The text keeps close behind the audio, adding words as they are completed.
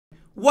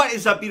What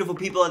is up, beautiful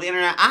people of the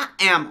internet? I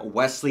am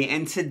Wesley,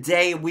 and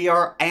today we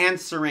are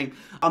answering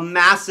a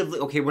massively...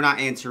 Okay, we're not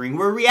answering.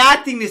 We're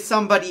reacting to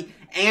somebody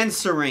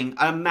answering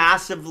a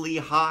massively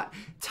hot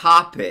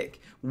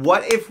topic.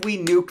 What if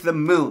we nuke the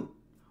moon?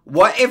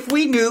 What if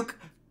we nuke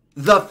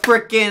the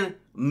frickin'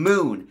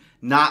 moon?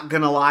 Not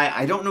gonna lie,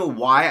 I don't know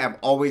why I've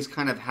always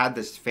kind of had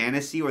this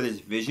fantasy or this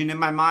vision in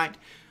my mind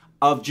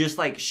of just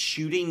like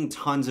shooting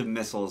tons of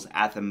missiles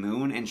at the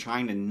moon and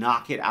trying to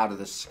knock it out of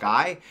the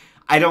sky.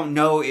 I don't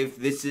know if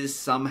this is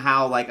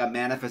somehow like a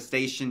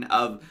manifestation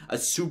of a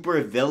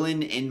super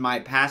villain in my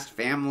past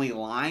family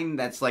line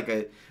that's like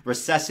a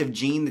recessive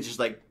gene that's just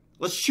like,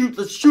 let's shoot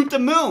the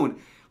moon.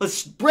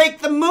 Let's break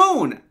the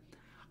moon.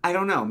 I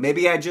don't know.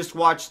 Maybe I just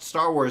watched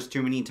Star Wars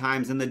too many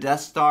times and the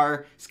Death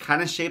Star is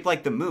kind of shaped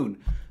like the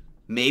moon.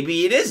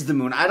 Maybe it is the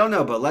moon. I don't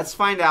know, but let's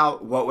find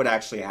out what would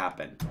actually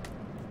happen.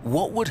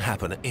 What would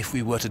happen if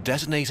we were to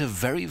detonate a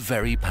very,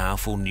 very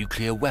powerful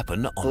nuclear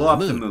weapon on Blow up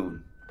the moon? the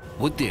moon.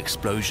 Would the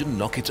explosion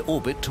knock its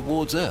orbit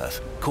towards Earth,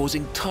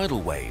 causing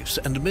tidal waves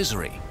and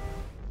misery?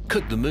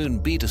 Could the moon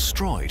be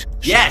destroyed,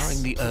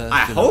 showering the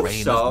Earth in a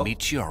rain of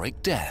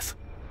meteoric death?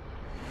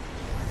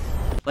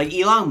 Like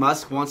Elon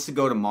Musk wants to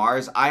go to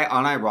Mars, I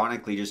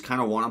unironically just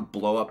kind of want to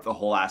blow up the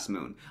whole ass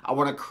moon. I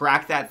want to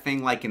crack that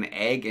thing like an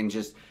egg and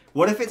just...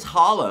 What if it's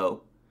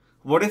hollow?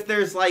 What if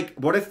there's like...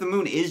 What if the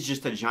moon is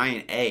just a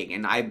giant egg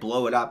and I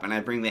blow it up and I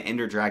bring the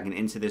Ender Dragon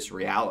into this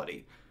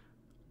reality?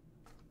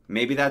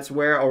 Maybe that's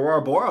where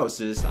Aurora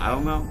Boros is. I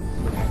don't know.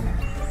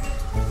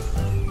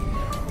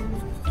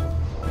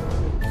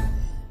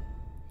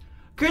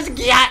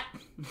 Kurzgesagt!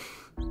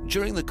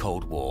 During the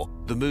Cold War,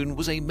 the moon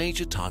was a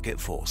major target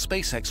for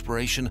space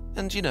exploration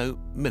and, you know,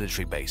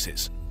 military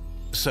bases.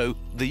 So,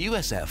 the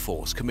US Air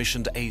Force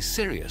commissioned a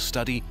serious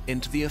study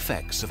into the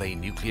effects of a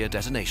nuclear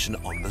detonation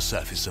on the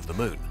surface of the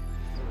moon.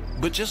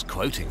 But just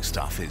quoting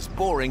stuff is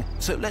boring,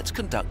 so let's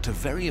conduct a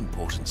very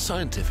important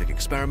scientific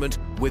experiment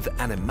with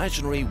an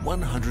imaginary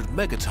 100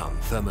 megaton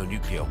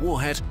thermonuclear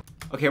warhead.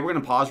 Okay, we're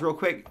gonna pause real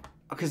quick,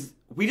 because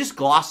we just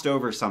glossed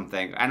over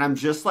something, and I'm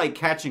just like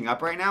catching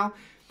up right now.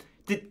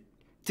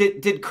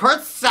 Did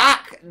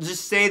Kurzgesagt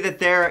just say that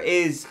there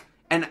is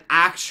an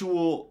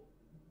actual...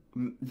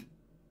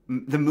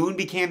 The moon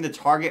became the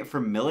target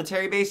for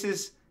military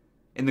bases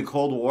in the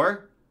Cold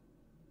War?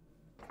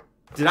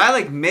 Did I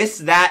like miss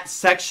that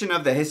section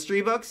of the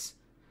history books?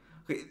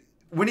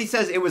 When he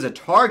says it was a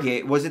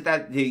target, was it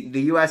that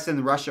the US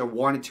and Russia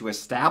wanted to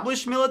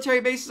establish military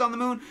bases on the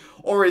moon?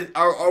 Or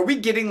are we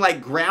getting like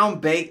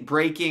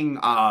ground-breaking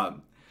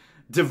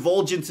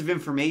divulgence of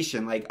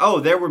information? Like,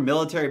 oh, there were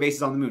military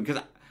bases on the moon.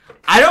 Because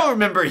I don't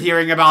remember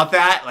hearing about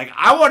that. Like,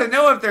 I want to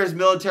know if there's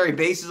military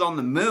bases on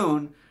the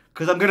moon.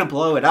 Because I'm going to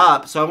blow it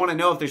up. So I want to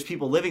know if there's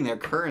people living there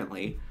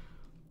currently.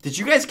 Did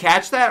you guys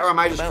catch that, or am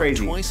I just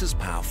crazy? About twice as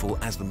powerful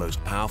as the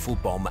most powerful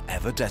bomb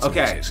ever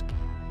detonated. Okay.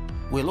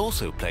 We'll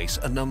also place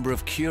a number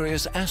of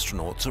curious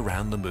astronauts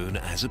around the moon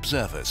as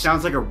observers.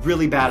 Sounds like a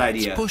really bad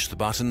idea. Let's push the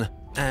button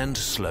and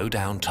slow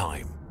down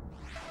time.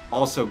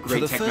 Also,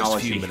 great technology. For the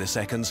first few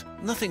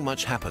milliseconds, nothing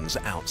much happens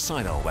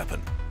outside our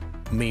weapon.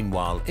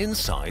 Meanwhile,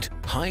 inside,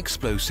 high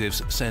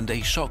explosives send a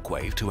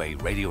shockwave to a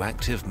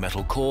radioactive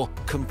metal core,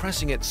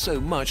 compressing it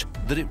so much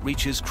that it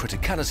reaches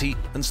criticality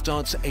and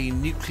starts a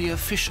nuclear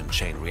fission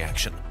chain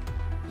reaction.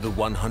 The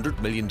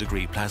 100 million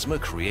degree plasma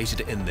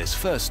created in this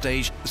first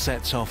stage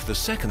sets off the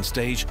second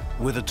stage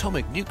with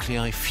atomic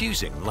nuclei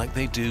fusing like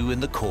they do in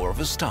the core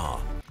of a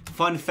star.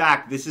 Fun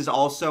fact, this is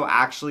also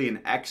actually an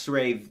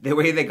X-ray. The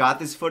way they got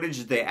this footage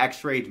is they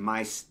X-rayed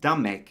my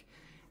stomach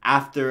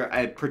after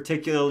a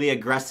particularly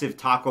aggressive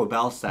Taco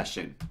Bell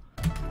session.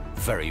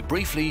 Very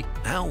briefly,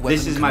 our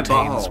weapon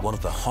contains one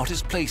of the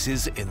hottest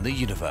places in the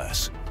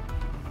universe.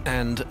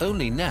 And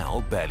only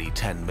now, barely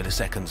 10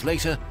 milliseconds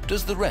later,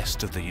 does the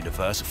rest of the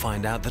universe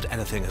find out that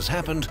anything has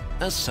happened,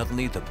 as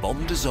suddenly the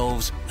bomb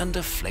dissolves and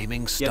a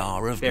flaming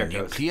star of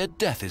nuclear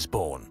death is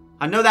born.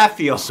 I know that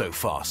feel. So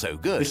far, so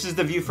good. This is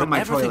the view from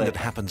my toilet. Everything that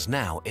happens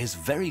now is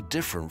very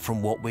different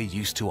from what we're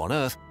used to on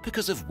Earth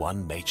because of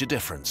one major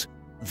difference.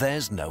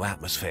 There's no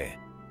atmosphere.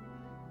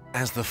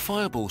 As the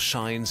fireball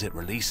shines, it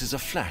releases a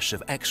flash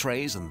of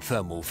X-rays and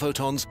thermal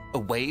photons, a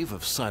wave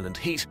of silent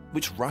heat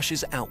which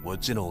rushes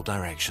outwards in all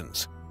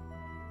directions.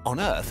 On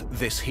Earth,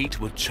 this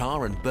heat would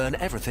char and burn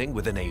everything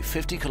within a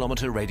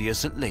 50-kilometer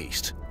radius at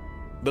least.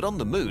 But on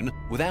the moon,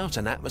 without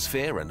an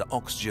atmosphere and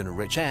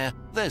oxygen-rich air,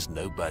 there's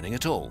no burning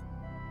at all.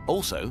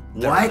 Also,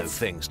 there are no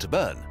things to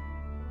burn.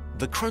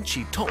 The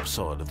crunchy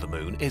topsoil of the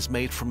moon is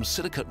made from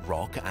silicate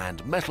rock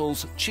and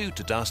metals chewed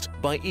to dust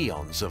by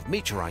eons of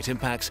meteorite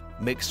impacts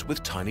mixed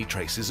with tiny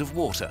traces of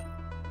water.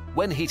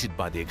 When heated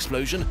by the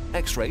explosion,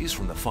 X-rays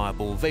from the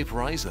fireball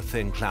vaporize a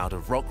thin cloud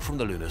of rock from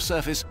the lunar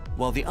surface,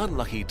 while the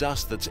unlucky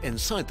dust that's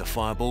inside the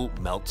fireball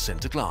melts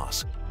into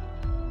glass.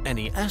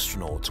 Any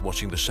astronauts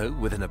watching the show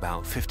within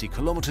about 50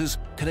 kilometers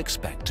can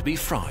expect to be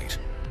fried.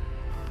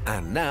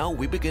 And now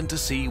we begin to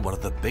see one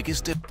of the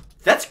biggest...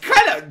 That's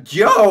kind of...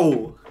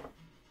 Yo!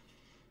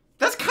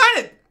 That's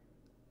kind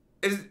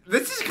of...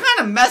 This is kind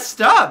of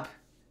messed up.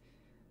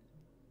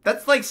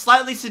 That's like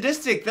slightly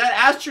sadistic. That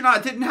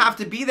astronaut didn't have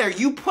to be there.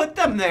 You put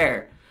them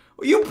there.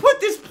 You put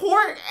this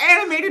poor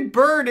animated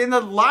bird in the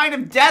line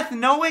of death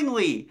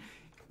knowingly.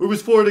 It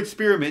was for an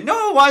experiment.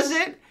 No, it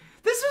wasn't.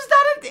 This was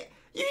not a...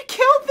 You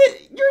killed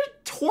the... You're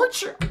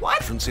torture... What?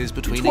 Differences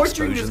between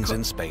explosions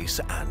in space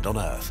and on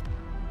Earth.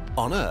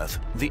 On Earth,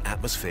 the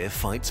atmosphere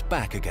fights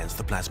back against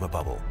the plasma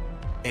bubble.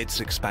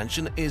 Its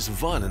expansion is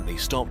violently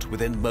stopped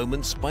within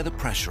moments by the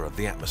pressure of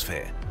the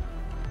atmosphere.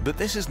 But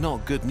this is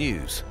not good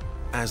news.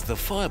 As the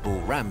fireball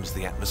rams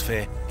the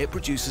atmosphere, it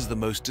produces the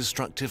most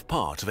destructive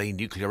part of a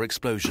nuclear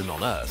explosion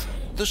on Earth,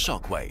 the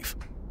shock wave.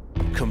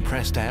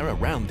 Compressed air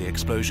around the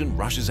explosion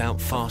rushes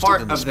out faster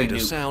than the speed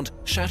of sound,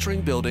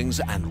 shattering buildings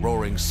and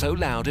roaring so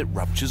loud it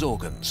ruptures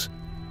organs.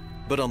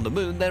 But on the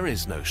Moon there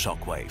is no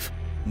shock wave.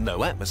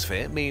 No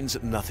atmosphere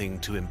means nothing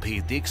to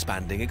impede the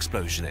expanding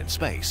explosion in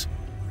space.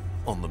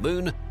 On the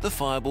Moon, the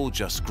fireball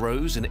just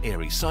grows in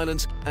eerie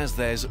silence as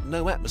there's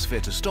no atmosphere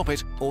to stop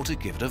it or to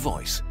give it a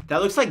voice.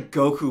 That looks like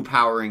Goku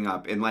powering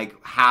up in like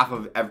half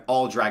of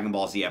all Dragon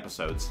Ball Z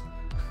episodes.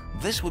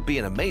 This would be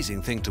an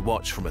amazing thing to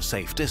watch from a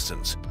safe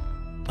distance.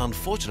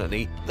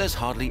 Unfortunately, there's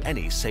hardly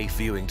any safe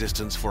viewing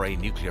distance for a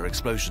nuclear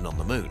explosion on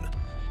the Moon.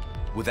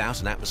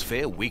 Without an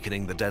atmosphere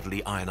weakening the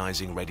deadly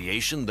ionizing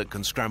radiation that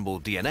can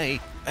scramble DNA,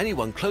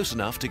 anyone close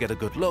enough to get a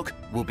good look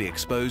will be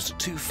exposed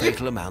to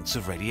fatal amounts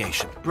of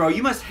radiation. Bro,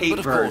 you must hate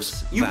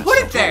birds. Course, you put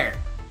it there!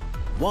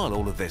 While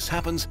all of this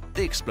happens,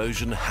 the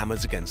explosion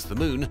hammers against the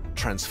Moon,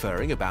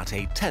 transferring about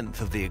 1/10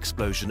 of the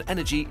explosion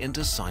energy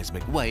into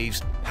seismic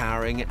waves,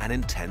 powering an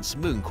intense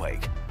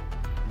moonquake.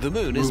 The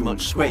Moon is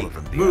much smaller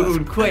than the Earth,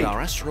 and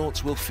our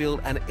astronauts will feel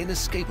an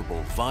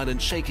inescapable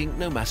violent shaking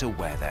no matter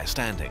where they're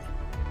standing.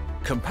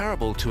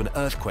 Comparable to an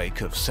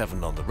earthquake of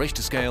 7 on the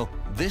Richter scale,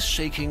 this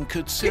shaking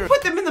could You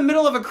put them in the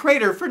middle of a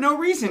crater for no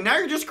reason. Now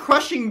you're just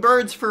crushing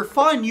birds for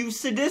fun, you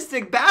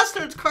sadistic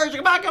bastards.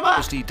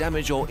 seriously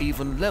damage or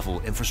even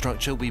level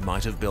infrastructure we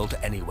might have built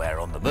anywhere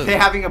on the Moon. They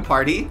having a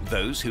party?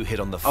 Those who hit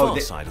on the far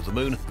side of the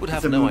Moon would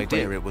have no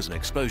idea it was an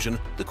explosion.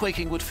 The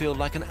quaking would feel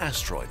like an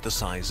asteroid the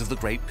size of the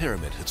Great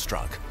Pyramid had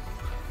struck.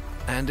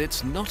 And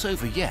it's not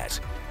over yet.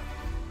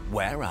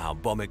 Where our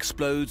bomb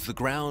explodes, the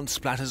ground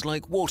splatters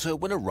like water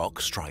when a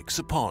rock strikes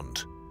a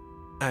pond.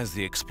 As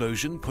the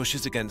explosion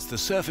pushes against the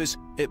surface,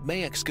 it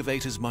may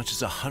excavate as much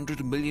as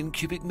 100 million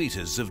cubic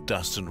meters of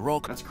dust and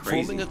rock,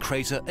 forming a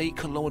crater 8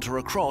 kilometers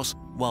across,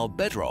 while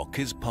bedrock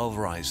is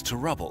pulverized to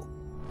rubble.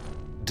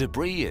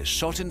 Debris is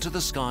shot into the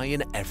sky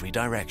in every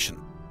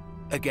direction.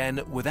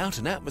 Again, without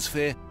an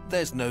atmosphere,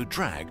 there's no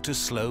drag to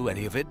slow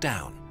any of it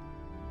down.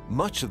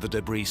 Much of the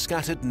debris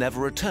scattered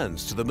never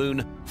returns to the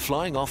Moon,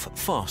 flying off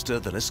faster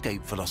than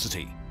escape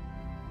velocity.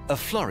 A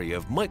flurry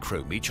of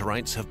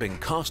micrometeorites have been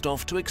cast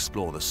off to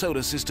explore the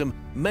solar system,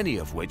 many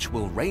of which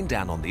will rain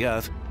down on the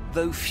Earth,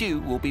 though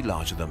few will be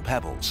larger than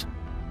pebbles.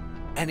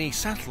 Any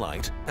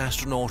satellite,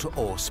 astronaut,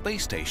 or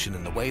space station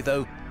in the way,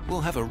 though,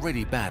 will have a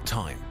really bad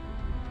time.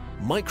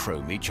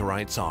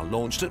 Micrometeorites are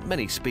launched at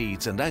many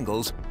speeds and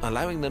angles,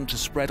 allowing them to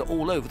spread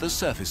all over the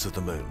surface of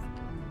the Moon.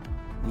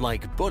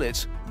 Like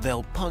bullets,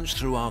 they'll punch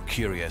through our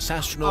curious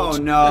astronauts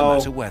no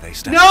matter where they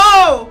stand.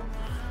 No!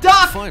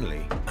 Duck!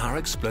 Finally, our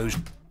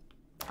explosion...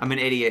 I'm an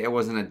idiot. It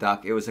wasn't a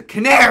duck. It was a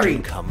canary!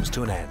 ...comes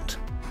to an end.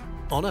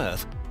 On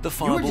Earth, the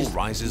fireball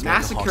rises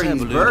like a hot air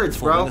balloon birds,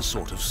 forming a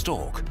sort of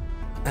stalk.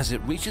 As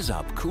it reaches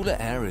up, cooler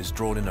air is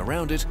drawn in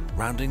around it,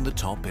 rounding the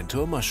top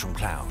into a mushroom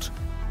cloud.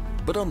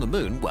 But on the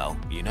Moon, well,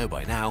 you know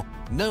by now,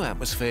 no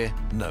atmosphere,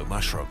 no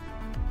mushroom.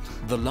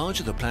 The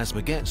larger the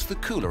plasma gets, the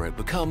cooler it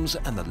becomes,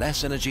 and the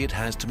less energy it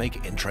has to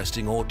make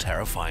interesting or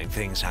terrifying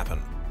things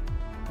happen.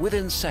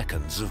 Within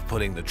seconds of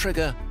pulling the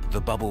trigger,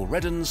 the bubble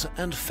reddens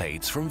and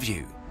fades from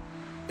view.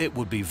 It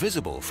would be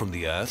visible from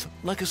the Earth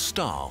like a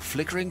star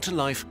flickering to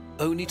life,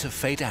 only to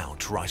fade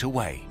out right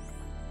away.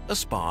 A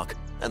spark,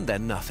 and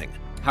then nothing.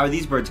 How are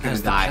these birds going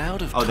to die? As the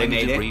cloud of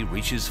tiny debris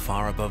reaches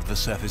far above the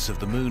surface of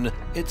the Moon,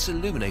 it's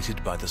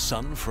illuminated by the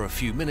sun for a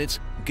few minutes,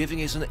 giving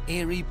it an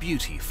eerie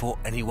beauty for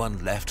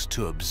anyone left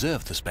to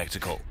observe the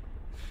spectacle.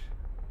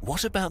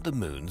 What about the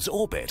Moon's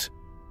orbit?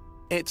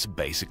 It's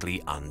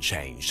basically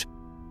unchanged.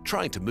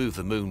 Trying to move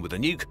the Moon with a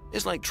nuke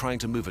is like trying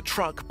to move a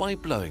truck by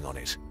blowing on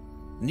it.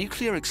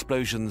 Nuclear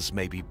explosions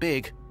may be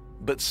big,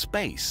 but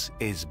space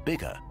is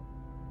bigger.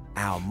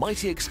 Our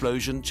mighty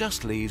explosion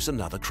just leaves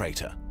another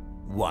crater.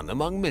 One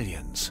among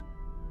millions.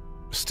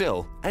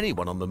 Still,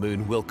 anyone on the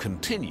Moon will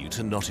continue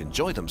to not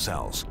enjoy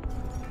themselves.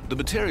 The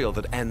material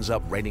that ends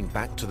up raining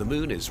back to the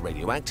Moon is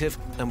radioactive,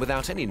 and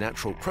without any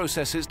natural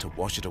processes to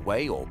wash it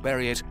away or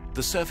bury it,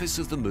 the surface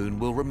of the Moon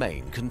will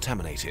remain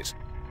contaminated.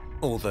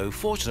 Although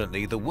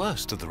fortunately, the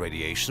worst of the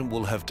radiation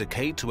will have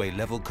decayed to a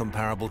level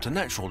comparable to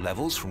natural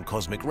levels from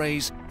cosmic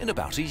rays in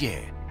about a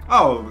year.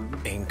 Oh,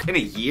 in a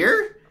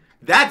year?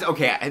 That's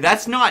okay.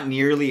 That's not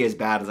nearly as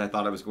bad as I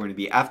thought it was going to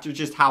be. After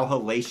just how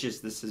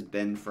hellacious this has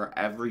been for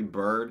every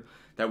bird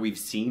that we've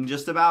seen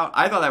just about,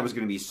 I thought that was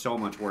going to be so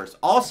much worse.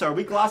 Also, are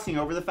we glossing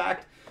over the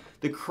fact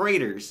the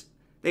craters,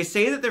 they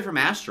say that they're from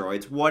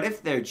asteroids. What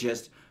if they're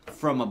just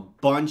from a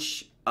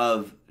bunch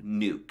of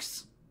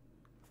nukes?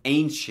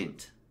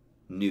 ancient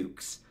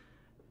nukes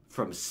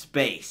from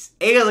space.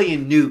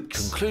 Alien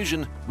nukes.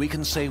 Conclusion, we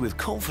can say with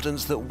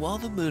confidence that while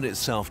the moon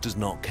itself does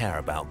not care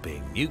about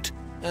being nuked,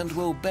 and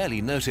will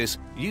barely notice,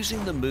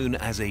 using the moon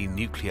as a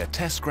nuclear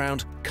test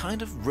ground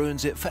kind of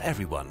ruins it for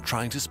everyone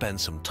trying to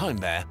spend some time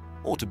there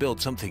or to build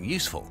something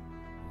useful.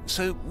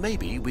 So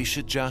maybe we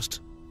should just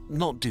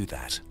not do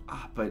that.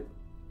 But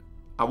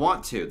I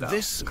want to, though.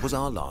 This was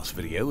our last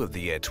video of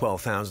the year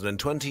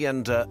 12,020,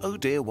 and oh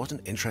dear, what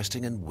an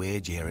interesting and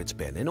weird year it's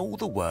been in all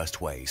the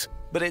worst ways.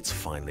 But it's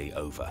finally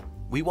over.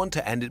 We want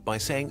to end it by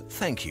saying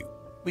thank you.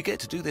 We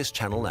get to do this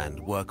channel and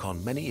work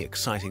on many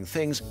exciting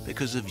things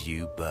because of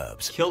you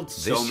burbs. Killed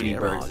so this many year,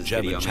 birds our this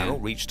German video, channel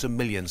man. reached 1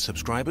 million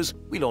subscribers.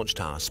 We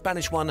launched our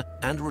Spanish one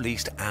and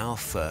released our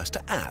first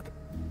app.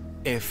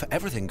 If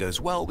everything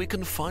goes well, we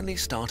can finally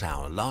start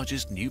our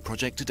largest new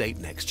project to date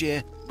next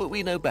year, but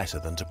we know better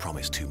than to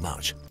promise too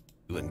much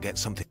and get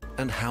something,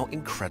 and how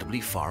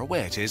incredibly far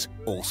away it is.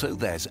 Also,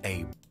 there's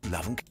a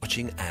love and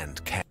watching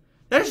and care.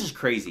 That is just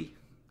crazy.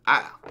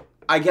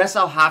 I guess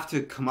I'll have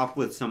to come up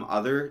with some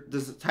other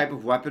type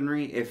of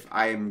weaponry if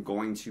I am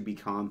going to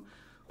become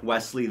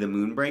Wesley the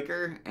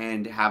Moonbreaker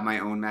and have my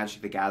own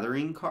Magic the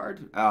Gathering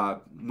card.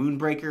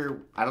 Moonbreaker,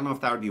 I don't know if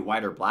that would be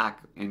white or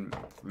black in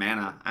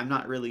mana. I'm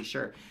not really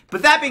sure.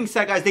 But that being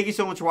said, guys, thank you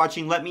so much for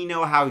watching. Let me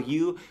know how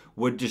you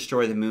would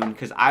destroy the moon,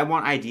 because I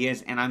want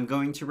ideas, and I'm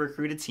going to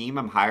recruit a team.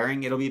 I'm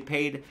hiring. It'll be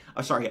paid,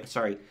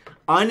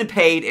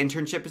 unpaid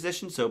internship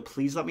position, so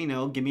please let me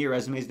know. Give me your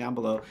resumes down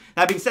below.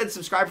 That being said,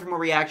 subscribe for more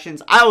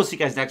reactions. I will see you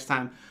guys next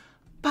time.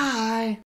 Bye.